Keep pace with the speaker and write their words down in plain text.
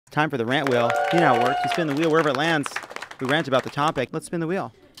Time for the rant wheel. You know how it works. You spin the wheel wherever it lands. We rant about the topic. Let's spin the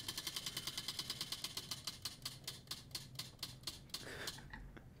wheel.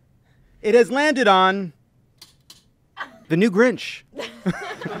 It has landed on the new Grinch,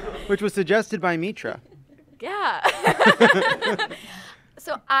 which was suggested by Mitra. Yeah.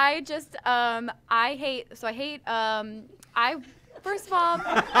 So I just, first of all,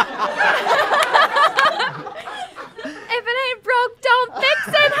 if it ain't broke, don't fix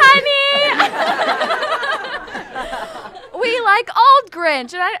it, honey. We like old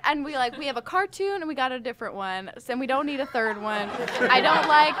Grinch, and we have a cartoon, and we got a different one, and we don't need a third one.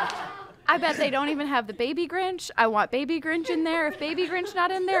 I bet they don't even have the baby Grinch. I want baby Grinch in there. If baby Grinch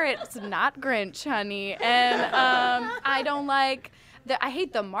not in there, it's not Grinch, honey. And I don't like... I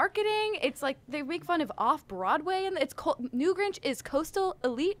hate the marketing. It's like they make fun of off-Broadway, and New Grinch is coastal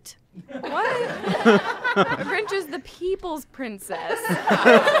elite. What? Grinch is the people's princess.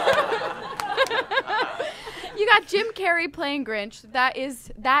 You got Jim Carrey playing Grinch. That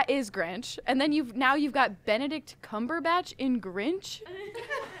is Grinch. And then you've got Benedict Cumberbatch in Grinch.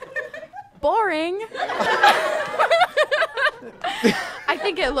 Boring. I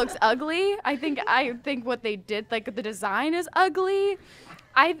think it looks ugly. I think what they did, like the design is ugly.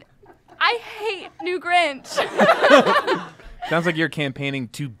 I hate New Grinch. Sounds like you're campaigning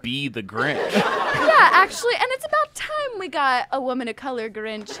to be the Grinch. Yeah, actually, and it's about time we got a woman of color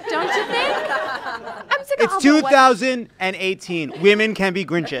Grinch, don't you think? I'm sick of all It's 2018. Women can be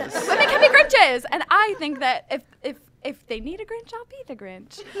Grinches. Women can be Grinches, and I think that if they need a Grinch, I'll be the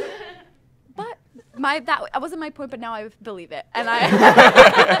Grinch. But that wasn't my point, but now I believe it. And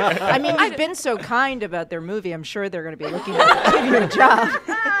I mean, you've been so kind about their movie. I'm sure they're going to be looking to give you a job.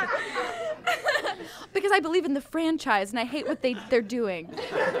 Because I believe in the franchise, and I hate what they're doing.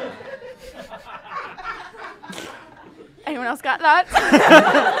 Anyone else got that?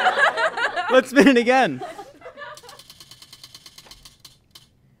 Let's spin it again.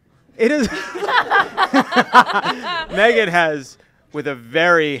 It is... Megan has... with a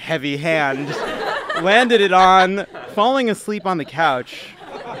very heavy hand, landed it on falling asleep on the couch.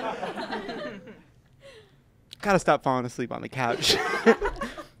 Gotta stop falling asleep on the couch.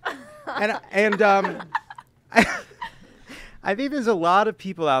 I think there's a lot of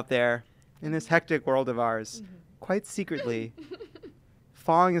people out there in this hectic world of ours, quite secretly,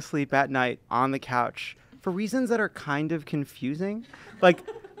 falling asleep at night on the couch for reasons that are kind of confusing. Like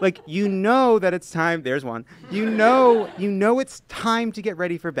you know that it's time. There's one. You know it's time to get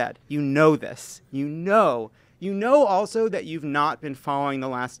ready for bed. You know this. You know also that you've not been following the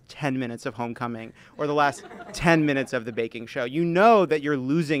last 10 minutes of Homecoming or the last 10 minutes of the baking show. You know that you're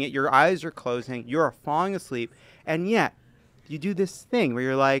losing it. Your eyes are closing. You're falling asleep. And yet you do this thing where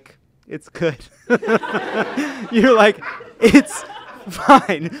you're like, it's good. You're like, it's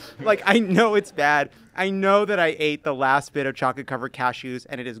fine. Like, I know it's bad. I know that I ate the last bit of chocolate-covered cashews,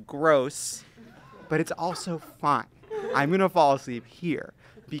 and it is gross, but it's also fine. I'm going to fall asleep here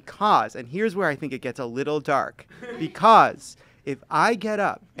because, and here's where I think it gets a little dark, because if I get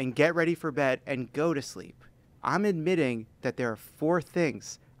up and get ready for bed and go to sleep, I'm admitting that there are 4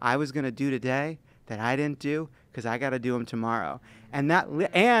 things I was going to do today that I didn't do because I got to do them tomorrow.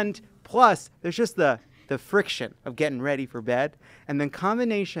 And plus, there's just the friction of getting ready for bed, and then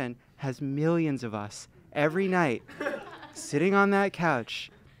combination has millions of us every night sitting on that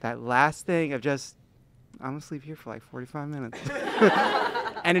couch, that last thing of just, I'm gonna sleep here for like 45 minutes.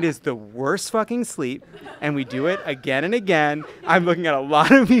 And it is the worst fucking sleep, and we do it again and again. I'm looking at a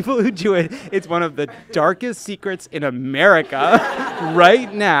lot of people who do it. It's one of the darkest secrets in America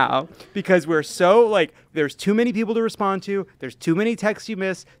right now, because we're so, like, there's too many people to respond to, there's too many texts you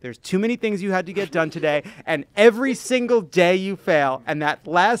miss, there's too many things you had to get done today, and every single day you fail, and that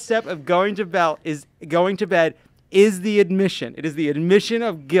last step of going to bed is the admission. It is the admission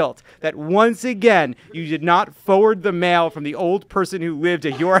of guilt that once again you did not forward the mail from the old person who lived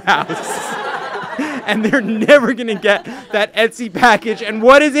at your house. And they're never going to get that Etsy package. And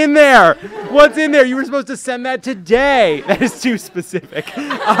what is in there? What's in there? You were supposed to send that today. That is too specific.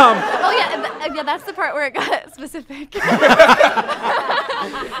 Yeah, that's the part where it got specific. Not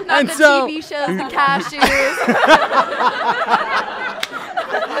the TV shows, the cashews.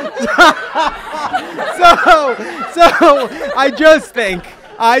 So I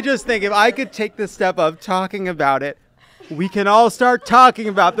just think if I could take the step of talking about it, we can all start talking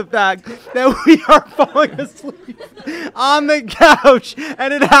about the fact that we are falling asleep on the couch,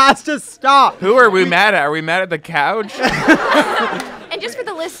 and it has to stop. Who are we mad at? Are we mad at the couch? And just for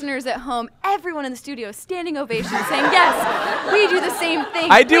the listeners at home, everyone in the studio is standing ovation saying, yes, we do the same thing.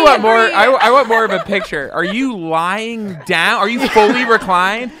 I do We want more. agree." I want more of a picture. Are you lying down? Are you fully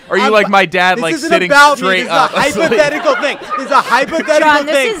reclined? Or are you like my dad, This like isn't sitting about straight me. up? This is a hypothetical thing. This is a hypothetical John,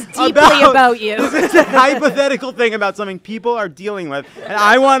 thing. this is deeply about you. This is a hypothetical thing about something people are dealing with, and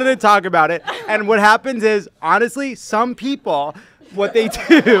I wanted to talk about it. And what happens is, honestly, some people, what they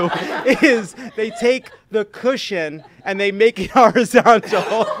do is they take the cushion and they make it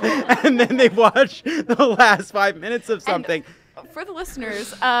horizontal, and then they watch the last 5 minutes of something. For the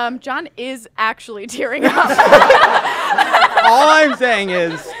listeners, John is actually tearing up. All I'm saying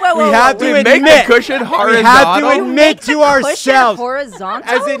is Whoa, we whoa, have whoa. to We admit make the cushion we have to horizontal? You admit make to the cushion ourselves, horizontal?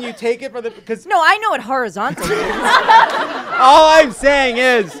 as in you take it from the because No, I know what horizontal is. all I'm saying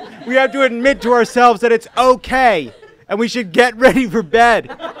is we have to admit to ourselves that it's okay and we should get ready for bed.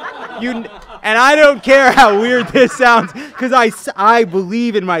 And I don't care how weird this sounds, because I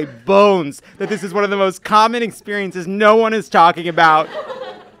believe in my bones that this is one of the most common experiences no one is talking about.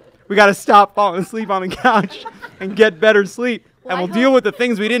 We got to stop falling asleep on the couch and get better sleep. Well, And we'll deal with the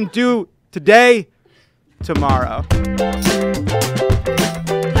things we didn't do today, tomorrow.